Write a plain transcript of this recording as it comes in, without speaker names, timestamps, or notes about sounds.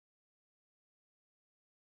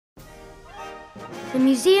The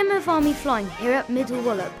Museum of Army Flying here at Middle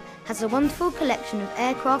Wallop has a wonderful collection of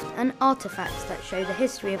aircraft and artefacts that show the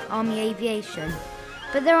history of Army aviation.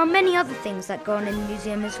 But there are many other things that go on in the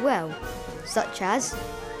museum as well, such as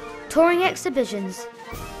touring exhibitions,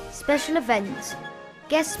 special events,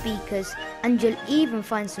 guest speakers, and you'll even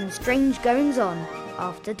find some strange goings-on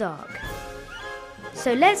after dark.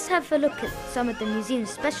 So let's have a look at some of the museum's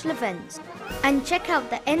special events and check out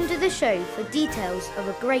the end of the show for details of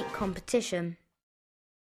a great competition.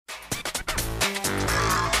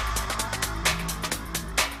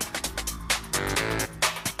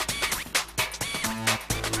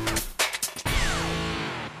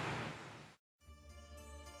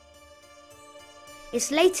 It's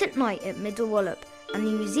late at night at Middle Wallop and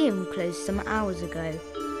the museum closed some hours ago.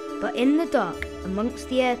 But in the dark, amongst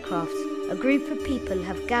the aircraft, a group of people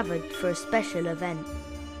have gathered for a special event.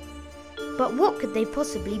 But what could they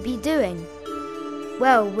possibly be doing?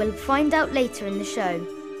 Well, we'll find out later in the show.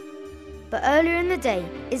 But earlier in the day,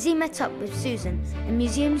 Izzy met up with Susan, the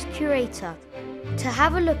museum's curator, to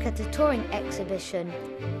have a look at a touring exhibition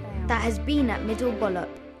that has been at Middle Wallop.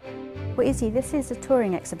 Well, Izzy, this is a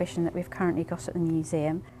touring exhibition that we've currently got at the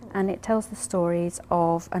museum, and it tells the stories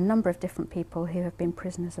of a number of different people who have been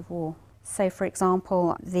prisoners of war. So, for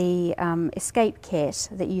example, the escape kit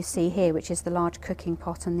that you see here, which is the large cooking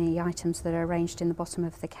pot and the items that are arranged in the bottom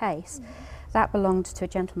of the case, that belonged to a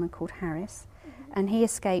gentleman called Harris, and he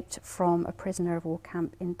escaped from a prisoner of war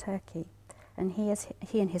camp in Turkey. And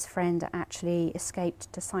he and his friend actually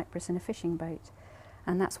escaped to Cyprus in a fishing boat.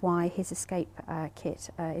 And that's why his escape kit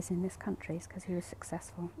is in this country, because he was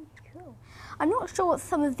successful. Cool. I'm not sure what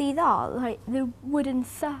some of these are, like the wooden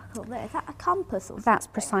circle there. Is that a compass or something? That's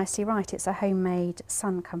precisely right. It's a homemade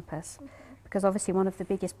sun compass. Because obviously one of the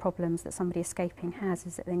biggest problems that somebody escaping has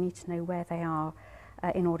is that they need to know where they are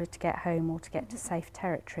in order to get home or to get to safe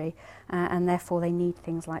territory, and therefore they need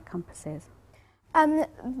things like compasses.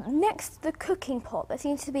 Next to the cooking pot, there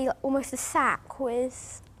seems to be almost a sack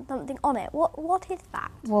with something on it. What is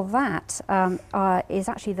that? Well, that is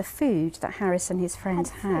actually the food that Harris and his friends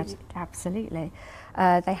had. Absolutely.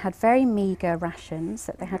 They had very meagre rations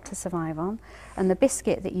that they had to survive on, and the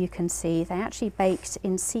biscuit that you can see, they actually baked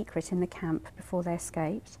in secret in the camp before they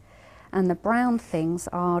escaped. And the brown things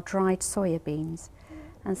are dried soya beans.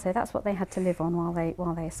 And so that's what they had to live on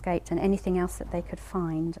while they escaped, and anything else that they could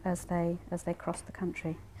find as they crossed the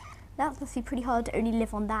country. That must be pretty hard to only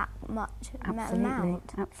live on that much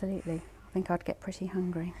amount. Absolutely. I think I'd get pretty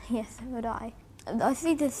hungry. Yes, so would I. I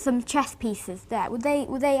see there's some chess pieces there. Were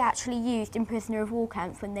they actually used in prisoner of war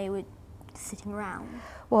camps when they were sitting around?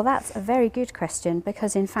 Well, that's a very good question,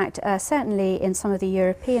 because in fact, certainly in some of the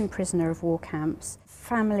European prisoner of war camps,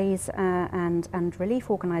 families and relief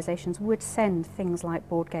organisations would send things like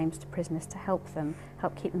board games to prisoners to help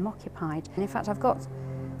keep them occupied. And in fact, I've got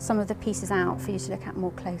some of the pieces out for you to look at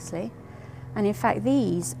more closely. And in fact,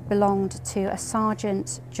 these belonged to a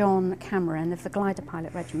Sergeant John Cameron of the Glider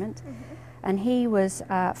Pilot Regiment. And he was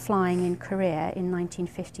flying in Korea in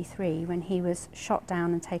 1953 when he was shot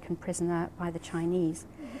down and taken prisoner by the Chinese.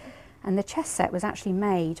 And the chess set was actually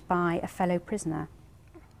made by a fellow prisoner.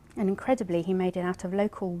 And incredibly, he made it out of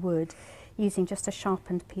local wood using just a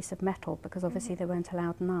sharpened piece of metal, because obviously they weren't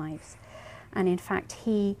allowed knives. And in fact,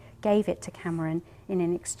 he gave it to Cameron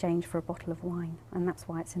in exchange for a bottle of wine, and that's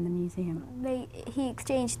why it's in the museum. He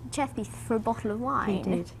exchanged chess pieces for a bottle of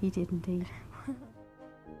wine? He did indeed.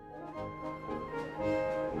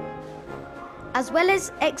 As well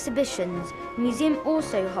as exhibitions, the museum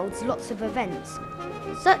also holds lots of events,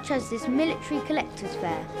 such as this military collectors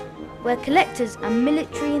fair, where collectors and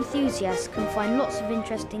military enthusiasts can find lots of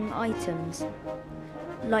interesting items,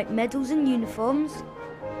 like medals and uniforms,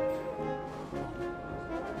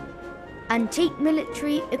 antique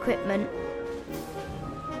military equipment,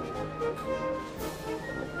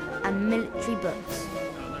 and military books.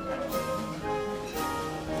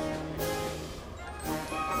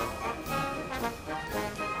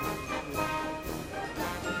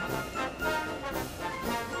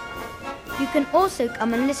 You can also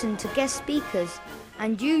come and listen to guest speakers,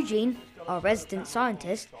 and Eugene, our resident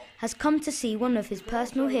scientist, has come to see one of his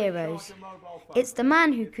personal heroes. It's the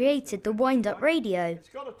man who created the wind-up radio,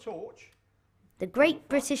 the great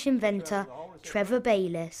British inventor, Trevor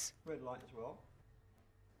Bayliss.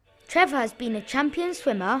 Trevor has been a champion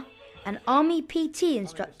swimmer, an army PT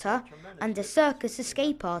instructor, and a circus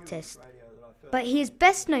escape artist. But he is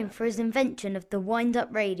best known for his invention of the wind-up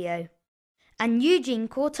radio. And Eugene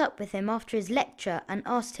caught up with him after his lecture and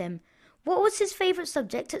asked him, what was his favourite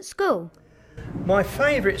subject at school? My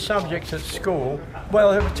favourite subjects at school,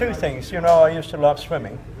 well, there were two things. I used to love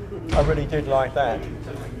swimming, I really did like that,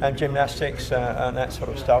 and gymnastics and that sort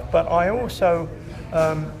of stuff. But I also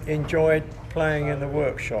enjoyed playing in the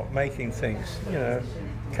workshop, making things, you know,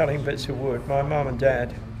 cutting bits of wood. My mum and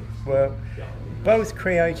dad were both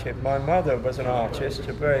creative. My mother was an artist,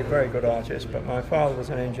 a very, very good artist, but my father was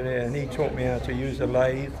an engineer, and he taught me how to use a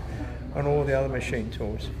lathe and all the other machine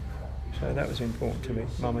tools. So that was important to me,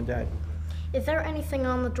 mum and dad. Is there anything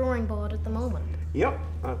on the drawing board at the moment? Yep,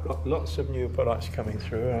 I've got lots of new products coming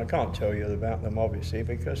through, and I can't tell you about them obviously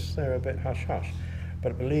because they're a bit hush-hush.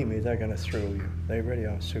 But believe me, they're going to thrill you. They really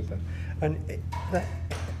are super. And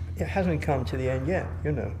it hasn't come to the end yet,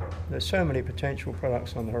 you know. There's so many potential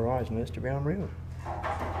products on the horizon, it's to be unreal.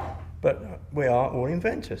 But we are all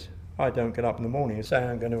inventors. I don't get up in the morning and say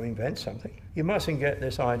I'm going to invent something. You mustn't get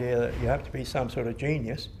this idea that you have to be some sort of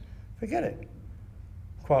genius. Forget it.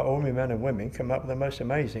 Quite ordinary men and women come up with the most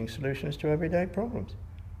amazing solutions to everyday problems.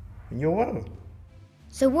 And you're one of them.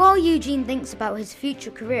 So while Eugene thinks about his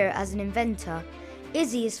future career as an inventor,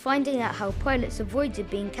 Izzy is finding out how pilots avoided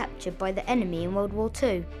being captured by the enemy in World War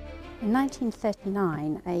II. In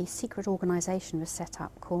 1939, a secret organisation was set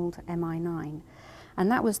up called MI9, and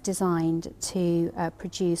that was designed to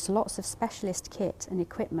produce lots of specialist kit and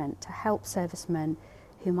equipment to help servicemen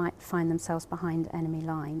who might find themselves behind enemy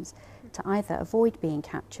lines to either avoid being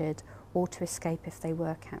captured or to escape if they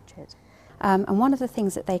were captured. And one of the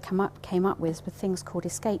things that they came up with were things called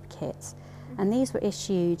escape kits, and these were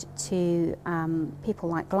issued to people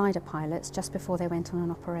like glider pilots just before they went on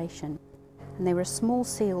an operation. And they were a small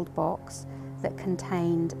sealed box that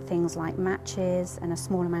contained things like matches and a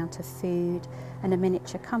small amount of food and a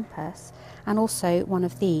miniature compass, and also one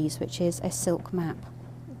of these, which is a silk map.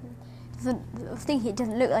 I was thinking it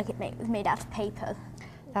doesn't look like it was made out of paper.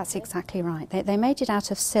 That's exactly right. They made it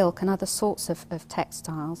out of silk and other sorts of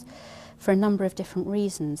textiles for a number of different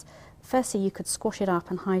reasons. Firstly, you could squash it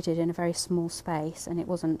up and hide it in a very small space and it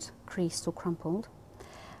wasn't creased or crumpled.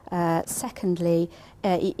 Secondly,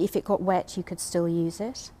 if it got wet, you could still use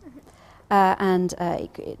it. And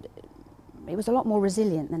it was a lot more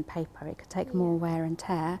resilient than paper. It could take more wear and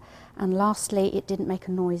tear. And lastly, it didn't make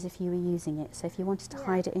a noise if you were using it. So if you wanted to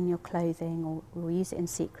hide it in your clothing or use it in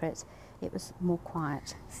secret, it was more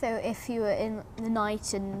quiet. So if you were in the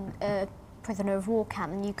night in a prisoner of war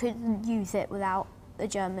camp, then you couldn't use it without the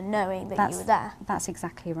German knowing that you were there. That's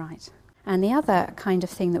exactly right. And the other kind of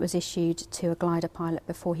thing that was issued to a glider pilot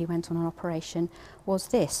before he went on an operation was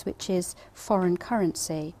this, which is foreign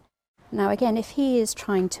currency. Now again, if he is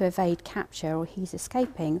trying to evade capture or he's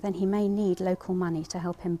escaping, then he may need local money to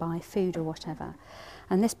help him buy food or whatever.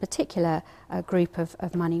 And this particular group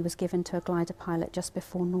of money was given to a glider pilot just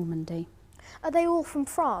before Normandy. Are they all from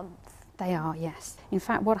France? They are, yes. In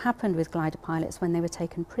fact, what happened with glider pilots when they were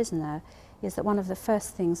taken prisoner is that one of the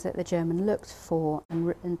first things that the German looked for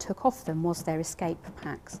and took off them was their escape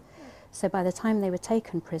packs. So by the time they were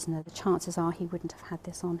taken prisoner, the chances are he wouldn't have had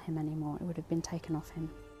this on him anymore. It would have been taken off him.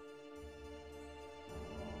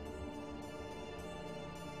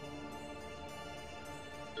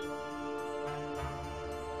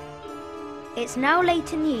 It's now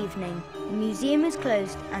late in the evening, the museum is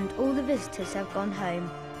closed and all the visitors have gone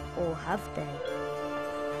home. Or have they?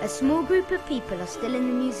 A small group of people are still in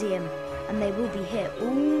the museum and they will be here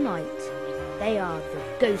all night. They are the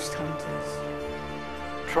ghost hunters.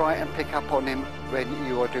 Try and pick up on him when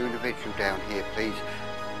you are doing a vigil down here, please.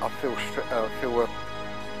 I feel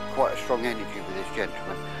quite a strong energy with this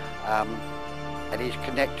gentleman, and he's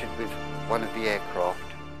connected with one of the aircraft.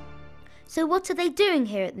 So what are they doing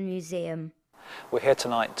here at the museum? We're here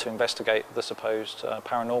tonight to investigate the supposed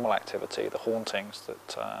paranormal activity, the hauntings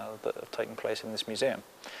that have taken place in this museum.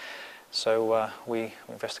 So we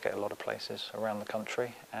investigate a lot of places around the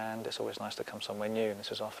country, and it's always nice to come somewhere new, and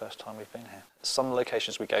this is our first time we've been here. Some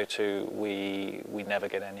locations we go to, we never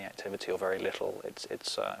get any activity or very little.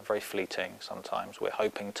 It's very fleeting sometimes. We're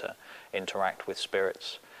hoping to interact with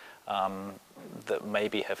spirits that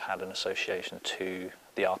maybe have had an association to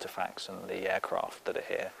the artifacts and the aircraft that are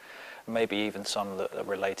here. Maybe even some that are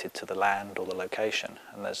related to the land or the location,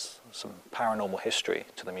 and there's some paranormal history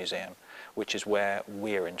to the museum, which is where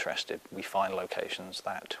we're interested. We find locations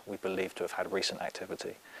that we believe to have had recent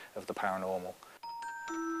activity of the paranormal.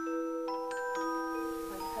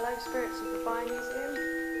 Hello, Spirits of the Fire Museum.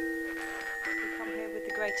 We come here with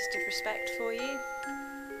the greatest of respect for you.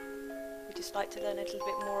 We'd just like to learn a little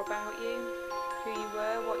bit more about you, who you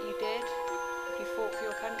were, what you did, if you fought for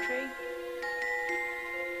your country.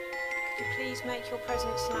 Could you please make your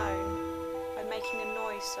presence known by making a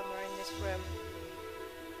noise somewhere in this room?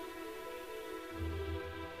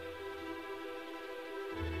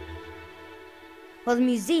 while the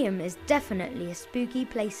museum is definitely a spooky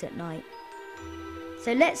place at night.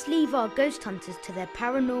 So let's leave our ghost hunters to their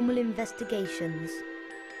paranormal investigations.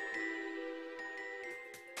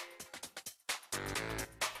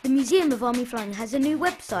 The Museum of Army Flying has a new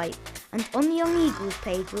website, and on the Young Eagles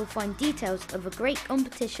page you'll find details of a great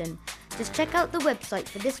competition. Just check out the website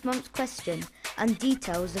for this month's question and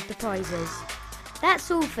details of the prizes. That's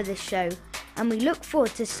all for this show, and we look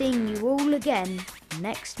forward to seeing you all again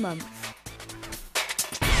next month.